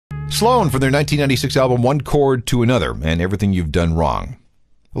Sloan for their 1996 album One Chord to Another and Everything You've Done Wrong.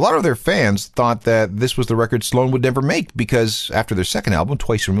 A lot of their fans thought that this was the record Sloan would never make because after their second album,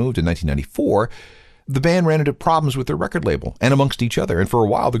 Twice Removed in 1994, the band ran into problems with their record label and amongst each other, and for a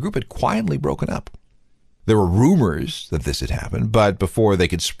while the group had quietly broken up. There were rumors that this had happened, but before they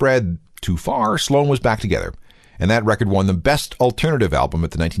could spread too far, Sloan was back together, and that record won them Best Alternative Album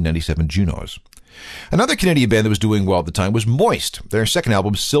at the 1997 Junos. Another Canadian band that was doing well at the time was Moist. Their second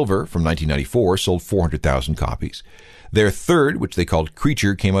album, Silver, from 1994, sold 400,000 copies. Their third, which they called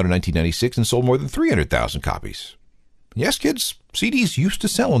Creature, came out in 1996 and sold more than 300,000 copies. Yes, kids, CDs used to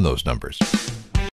sell in those numbers.